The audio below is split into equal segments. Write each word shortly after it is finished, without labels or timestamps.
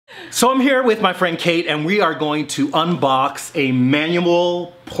So I'm here with my friend Kate and we are going to unbox a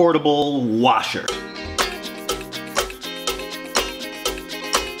manual portable washer.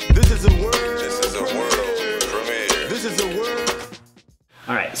 This is a world premiere. This is a world.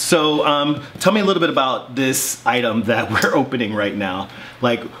 All right, so tell me a little bit about this item that we're opening right now.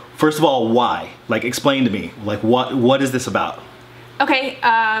 Like, first of all, why? Like, explain to me. Like, what is this about? Okay,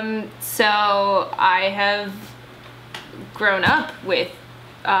 so I have grown up with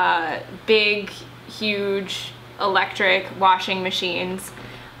big, huge electric washing machines.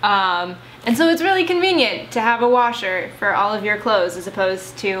 And so it's really convenient to have a washer for all of your clothes as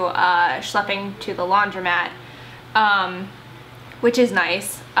opposed to schlepping to the laundromat, which is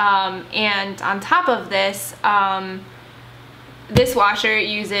nice. And on top of this, this washer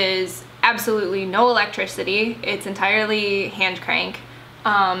uses absolutely no electricity. It's entirely hand crank.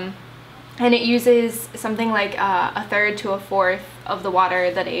 And it uses something like a third to a fourth of the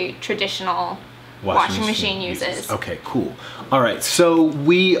water that a traditional washing machine uses. Okay, cool. All right, so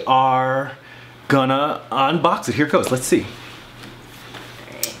we are gonna unbox it. Here it goes, let's see.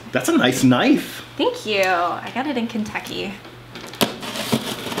 Right. That's a nice knife. Thank you. I got it in Kentucky.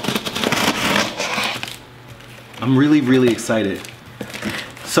 I'm really, really excited.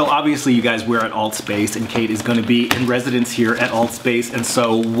 So obviously you guys, we're at AltSpace and Kate is gonna be in residence here at AltSpace, and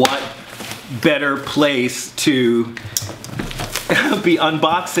so what better place to be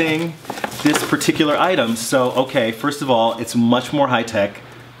unboxing this particular item. So, okay, first of all, it's much more high-tech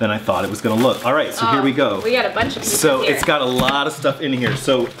than I thought it was gonna look. All right, so here we go. We got a bunch of pieces So here. it's got a lot of stuff in here.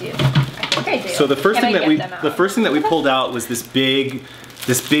 So, I think I do. so the first thing that we pulled out was this big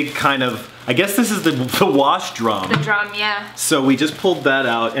kind of, I guess this is the wash drum. The drum, yeah. So we just pulled that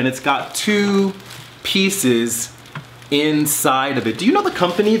out and it's got two pieces inside of it. Do you know the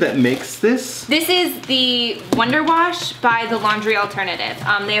company that makes this? This is the Wonder Wash by the Laundry Alternative.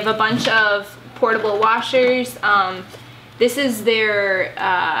 They have a bunch of portable washers. This is their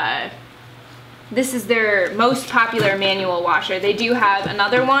most popular manual washer. They do have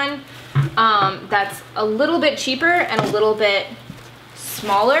another one that's a little bit cheaper and a little bit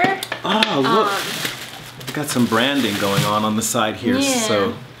smaller. Oh, look. Got some branding going on the side here. Yeah.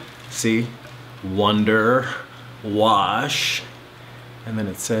 So, see? Wonder Wash. And then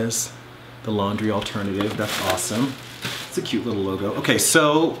it says the Laundry Alternative. That's awesome. It's a cute little logo. Okay,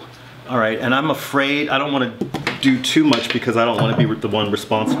 so, all right, and I'm afraid I don't want to do too much because I don't want to be the one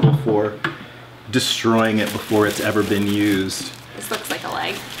responsible for destroying it before it's ever been used. This looks like a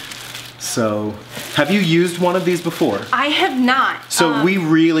leg. So, have you used one of these before? I have not. So we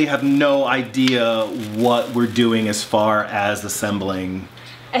really have no idea what we're doing as far as assembling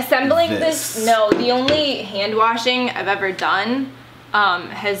this, no. The only hand washing I've ever done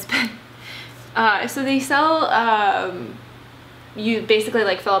has been, so they sell, you basically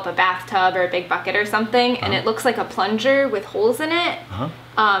like fill up a bathtub or a big bucket or something, and it looks like a plunger with holes in it.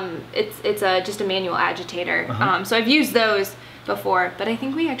 It's just a manual agitator. So I've used those before, but I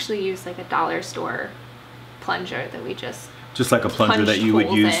think we actually use like a dollar store plunger that we just like a plunger that you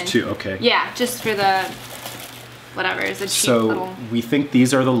would use too. Okay. Yeah, just for the whatever. It's a cheap little. So we think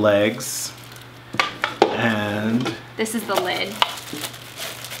these are the legs, and this is the lid.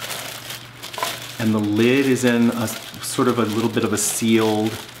 And the lid is in a sort of a little bit of a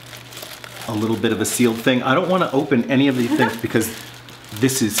sealed thing. I don't want to open any of these things because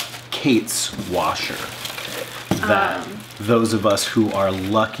this is Kate's washer that those of us who are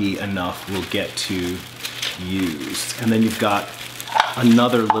lucky enough will get to use. And then you've got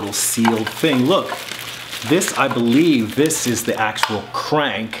another little sealed thing. Look, this, I believe, this is the actual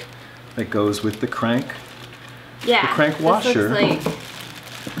crank that goes with the crank. Yeah. The crank washer. This looks like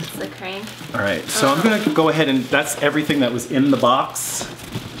it's the crank. All right, so I'm gonna go ahead and that's everything that was in the box.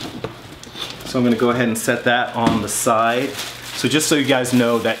 So I'm gonna go ahead and set that on the side. So just so you guys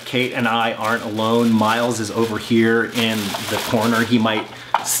know that Kate and I aren't alone, Miles is over here in the corner. He might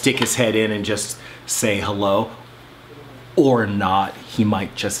stick his head in and just say hello. Or not, he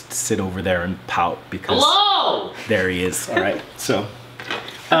might just sit over there and pout because hello! There he is. All right, so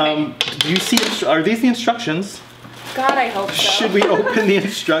do you see, are these the instructions? God, I hope so. Should we open the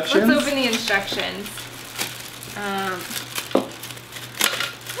instructions? Let's open the instructions.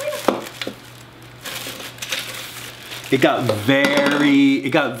 It got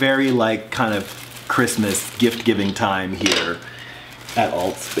very like kind of Christmas gift giving time here at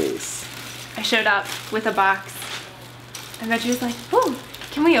AltSpace. I showed up with a box and Reggie was like, "Ooh,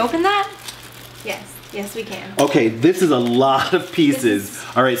 can we open that?" Yes, we can. Okay, this is a lot of pieces.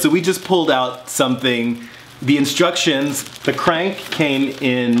 All right, so we just pulled out something. The instructions, the crank came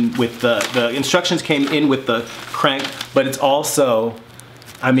in with the instructions came in with the crank, but it's also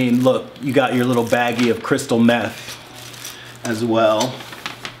I mean, look, you got your little baggie of crystal meth as well.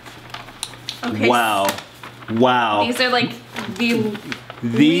 Okay. Wow. Wow. These are like the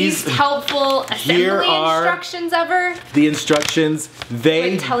least helpful assembly instructions ever. The instructions,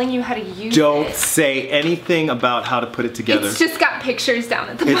 they like telling you how to use don't it. say anything about how to put it together. It's just got pictures down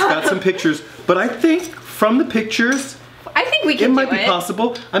at the bottom. It's got some pictures, but I think from the pictures, I think we can do it. It might be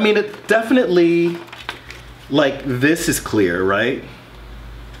possible. I mean, it definitely, like, this is clear, right?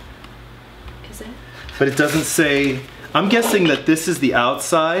 Is it? But it doesn't say, I'm guessing that this is the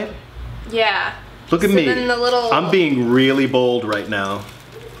outside. Yeah. Look at me. Then the little... I'm being really bold right now.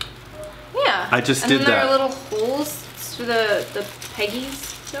 Yeah. I just and did then there that. are little holes for the peggies,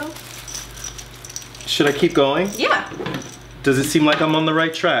 so. Should I keep going? Yeah. Does it seem like I'm on the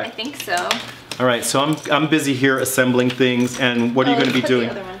right I track? think so. All right, so I'm busy here assembling things, and what are you going to be doing?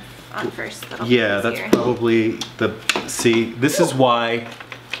 Put the other one on first. That'll be Yeah, that's easier. probably the, see, this is why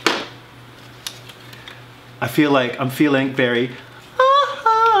I feel like I'm feeling very,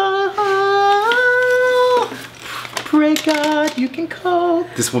 pray God you can call.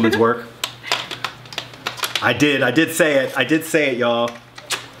 This woman's work. I did say it, y'all.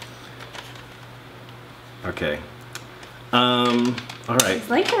 Okay. All right. It's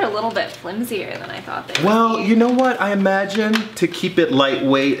like they're a little bit flimsier than I thought they would Well, be. you know what? I imagine to keep it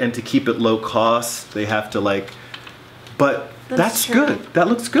lightweight and to keep it low cost, they have to like, but that's true. good. That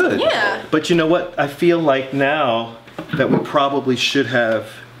looks good. Yeah. But you know what? I feel like now that we probably should have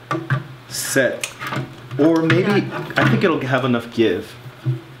set, or maybe, I think it'll have enough give.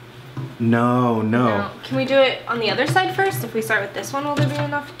 No. No. Can we do it on the other side first? If we start with this one, will there be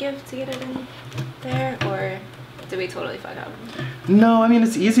enough give to get it in there? Or did we totally fuck up? No, I mean,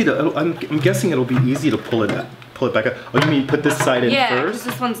 it's easy to, I'm guessing it'll be easy to pull it back up. Oh, you mean put this side in Yeah, because first?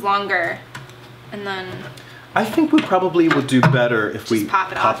 this one's longer. And then... I think we probably would do better if we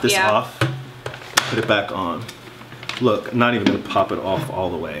pop it off, this yeah. off, put it back on. Look, I'm not even gonna pop it off all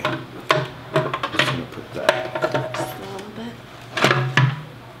the way. Just gonna put that. Just a little bit.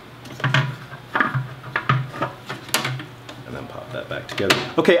 And then pop that back together.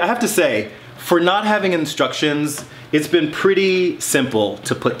 Okay, I have to say, for not having instructions, it's been pretty simple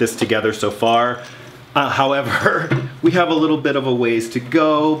to put this together so far. However, we have a little bit of a ways to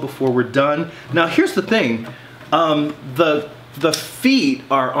go before we're done. Now, here's the thing. The feet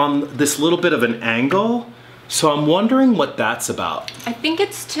are on this little bit of an angle, so I'm wondering what that's about. I think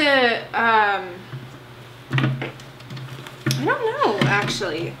it's to, I don't know,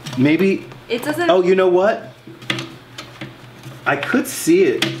 actually. Maybe, It doesn't... oh, you know what? I could see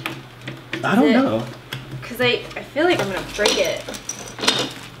it. I don't know. Because I feel like I'm going to break it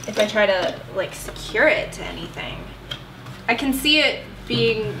if I try to, like, secure it to anything. I can see it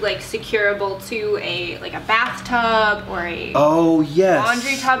being, like, securable to a bathtub or a Oh, yes.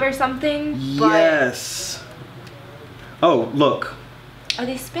 laundry tub or something. Yes. Oh, look. But, oh,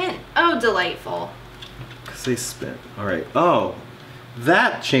 they spin. Oh, delightful. Because they spin. All right. Oh,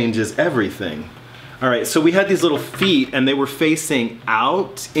 that changes everything. All right, so we had these little feet and they were facing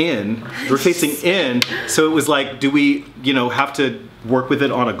in. They were facing in, so it was like, do we, have to work with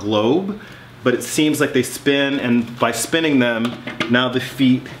it on a globe? But it seems like they spin, and by spinning them, now the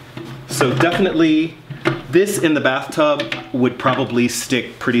feet, so definitely this in the bathtub would probably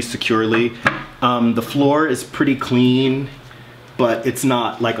stick pretty securely. The floor is pretty clean, but it's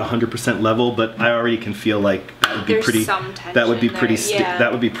not like 100% level, but I already can feel like that would be There's pretty, some tension that would be there, pretty, yeah.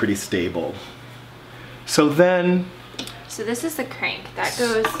 that would be pretty stable. So then, So this is the crank. That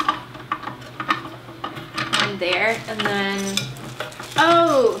goes on there, and then,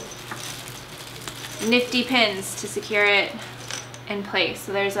 oh! Nifty pins to secure it in place.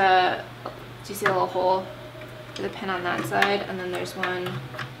 So there's a, do you see a little hole for the pin on that side? And then there's one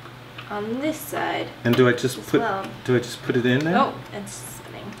on this side. and do I just as put well. it in there? Oh, it's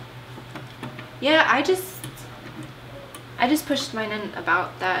spinning. Yeah, I just pushed mine in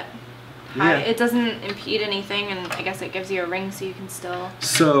about that high. Yeah. It doesn't impede anything, and I guess it gives you a ring so you can still.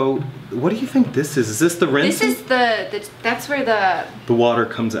 So, what do you think this is? Is this the rinse? This is the that's where the water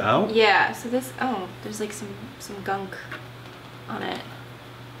comes out? yeah. So this, oh, there's like some gunk on it.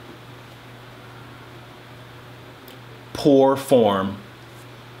 Poor form.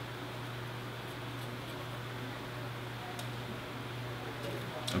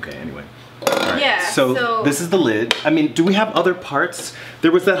 Okay, anyway. All right, Yeah, So so- this is the lid. I mean, do we have other parts?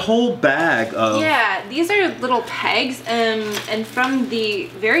 There was that whole bag of... Yeah, these are little pegs, and from the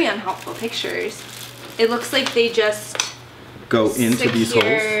very unhelpful pictures, it looks like they just go into these holes.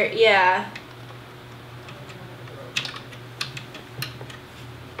 Yeah.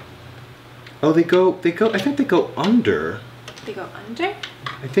 Oh, they go, I think they go under. They go under?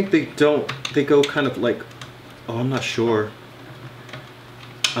 I think they don't. They go kind of like, oh, I'm not sure.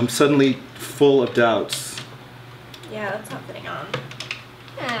 I'm suddenly full of doubts. Yeah, that's not fitting on.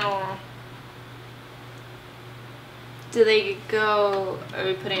 Oh. Do they go, are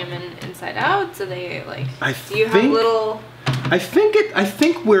we putting them in inside out? Do they like, do you have little? I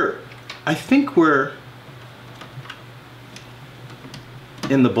think we're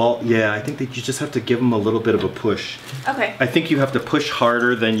in the ball. Yeah, I think that you just have to give them a little bit of a push. Okay. I think you have to push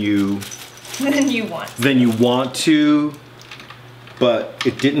harder than you want to, but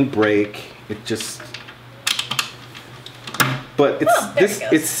it didn't break. It just, but it's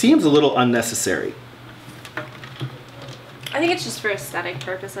it seems a little unnecessary. I think it's just for aesthetic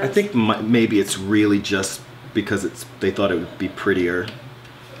purposes. I think maybe it's really just because they thought it would be prettier.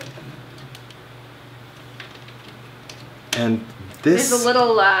 And this... There's a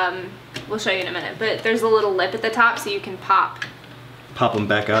little, we'll show you in a minute, but there's a little lip at the top so you can pop them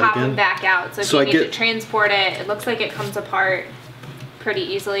back out again? Pop them back out. So if you need to transport it, it looks like it comes apart pretty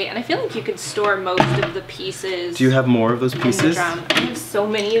easily. And I feel like you could store most of the pieces. Do you have more of those pieces? In the drum. I have so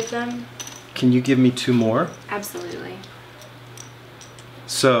many of them. Can you give me 2 more? Absolutely.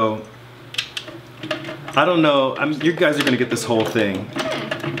 So, I don't know. You guys are going to get this whole thing.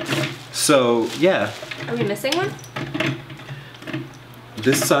 So, yeah. Are we missing one?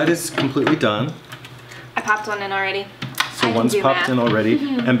 This side is completely done. I popped one in already. So one's popped in already.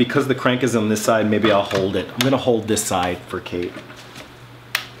 And because the crank is on this side, maybe I'll hold it. I'm going to hold this side for Kate.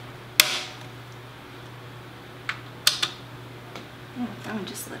 Oh, that one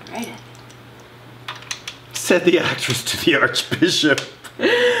just slid right in. Said the actress to the Archbishop.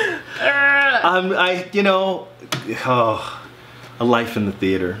 You know, a life in the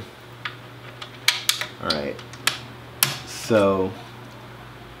theater. All right. So,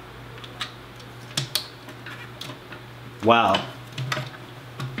 wow.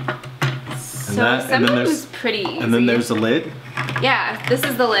 So some of them was pretty easy. And then there's the lid? Yeah, this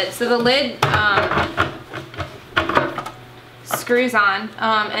is the lid. So the lid screws on.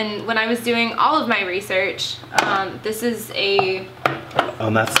 And when I was doing all of my research, this is a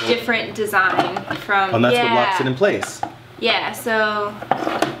different design from... And that's what locks it in place. Yeah, so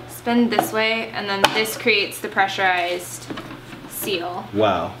spin this way, and then this creates the pressurized seal.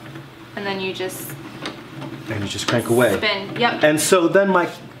 Wow. And then you just... And you just crank away. Spin, yep. And so then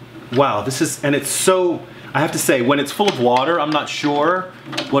wow, this is, and it's so, I have to say, when it's full of water, I'm not sure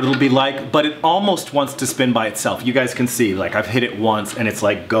what it'll be like, but it almost wants to spin by itself. You guys can see, like I've hit it once and it's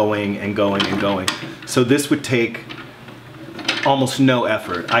like going and going and going. So this would take almost no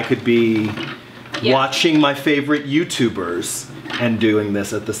effort. I could be watching my favorite YouTubers and doing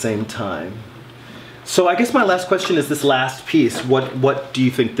this at the same time. So I guess my last question is this last piece. What do you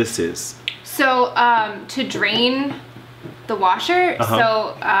think this is? So to drain the washer,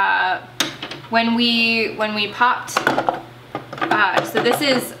 so when we popped, so this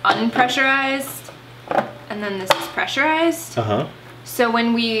is unpressurized and then this is pressurized. So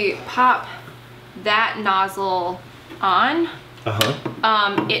when we pop that nozzle on,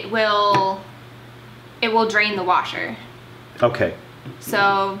 it will drain the washer. Okay.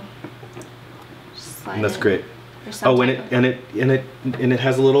 So just slide and that's great. Oh, and it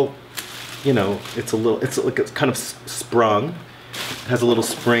has a little, you know, it's like it's kind of sprung. It has a little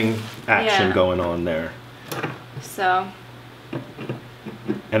spring action going on there. So.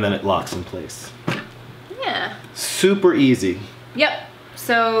 And then it locks in place. Yeah. Super easy. Yep.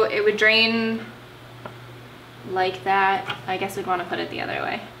 So it would drain like that. I guess we'd want to put it the other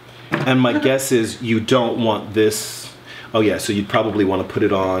way. And my guess is you don't want this. Oh yeah, so you'd probably want to put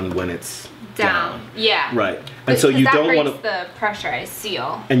it on when it's down. Yeah. Right. And so you don't want to the pressurized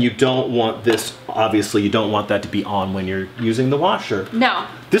seal. And you don't want this, obviously you don't want that to be on when you're using the washer. No.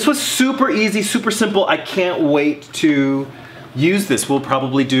 This was super easy, super simple. I can't wait to use this. We'll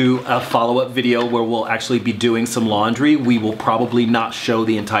probably do a follow-up video where we'll actually be doing some laundry. We will probably not show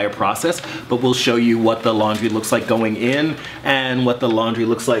the entire process, but we'll show you what the laundry looks like going in and what the laundry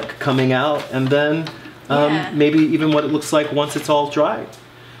looks like coming out, and then maybe even what it looks like once it's all dried.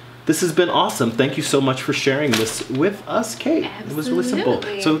 This has been awesome. Thank you so much for sharing this with us, Kate. Absolutely. It was really simple.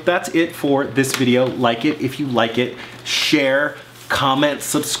 So that's it for this video. Like it if you like it. Share, comment,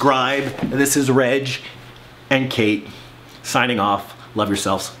 subscribe. This is Reg and Kate signing off. Love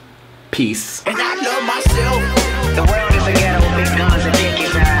yourselves. Peace. And I love myself.